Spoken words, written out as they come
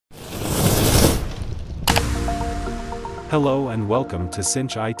Hello and welcome to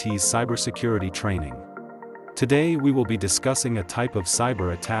Cinch I.T's Cybersecurity Training. Today we will be discussing a type of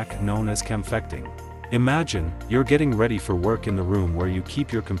cyber attack known as camfecting. Imagine, you're getting ready for work in the room where you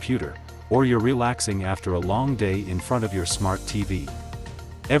keep your computer, or you're relaxing after a long day in front of your smart TV.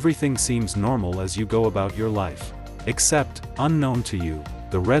 Everything seems normal as you go about your life. Except, unknown to you,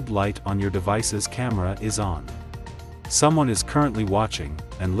 the red light on your device's camera is on. Someone is currently watching,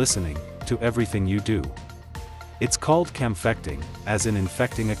 and listening, to everything you do. It's called camfecting, as in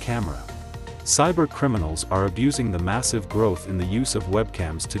infecting a camera. Cyber criminals are abusing the massive growth in the use of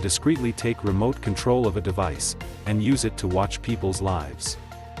webcams to discreetly take remote control of a device, and use it to watch people's lives.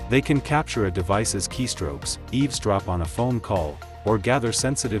 They can capture a device's keystrokes, eavesdrop on a phone call, or gather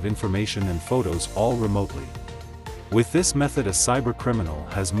sensitive information and photos all remotely. With this method, a cyber criminal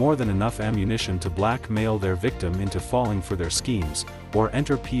has more than enough ammunition to blackmail their victim into falling for their schemes, or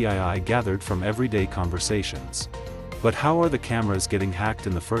enter PII gathered from everyday conversations. But how are the cameras getting hacked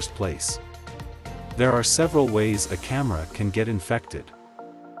in the first place? There are several ways a camera can get infected.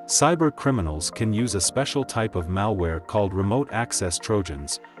 Cyber criminals can use a special type of malware called remote access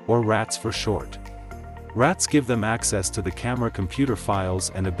trojans, or RATs for short. RATs give them access to the camera computer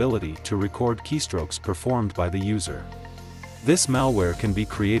files and ability to record keystrokes performed by the user. This malware can be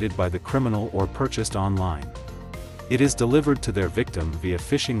created by the criminal or purchased online. It is delivered to their victim via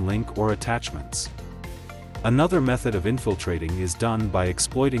phishing link or attachments. Another method of infiltrating is done by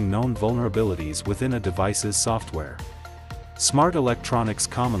exploiting known vulnerabilities within a device's software. Smart electronics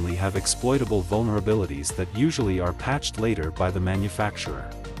commonly have exploitable vulnerabilities that usually are patched later by the manufacturer.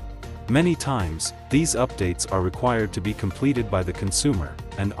 Many times, these updates are required to be completed by the consumer,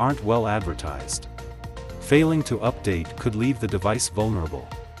 and aren't well advertised. Failing to update could leave the device vulnerable.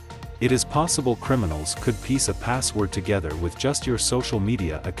 It is possible criminals could piece a password together with just your social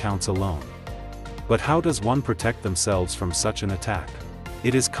media accounts alone. But how does one protect themselves from such an attack?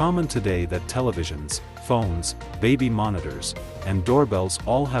 It is common today that televisions, phones, baby monitors, and doorbells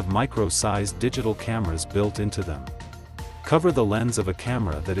all have micro-sized digital cameras built into them. Cover the lens of a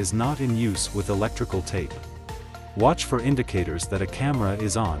camera that is not in use with electrical tape. Watch for indicators that a camera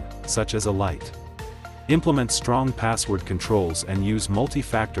is on, such as a light. Implement strong password controls and use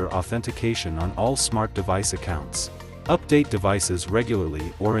multi-factor authentication on all smart device accounts. Update devices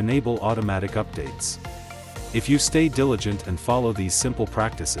regularly or enable automatic updates. If you stay diligent and follow these simple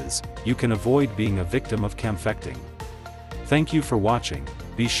practices, you can avoid being a victim of camfecting. Thank you for watching.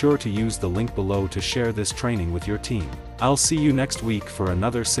 Be sure to use the link below to share this training with your team. I'll see you next week for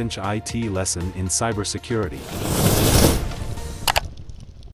another Cinch I.T lesson in cybersecurity.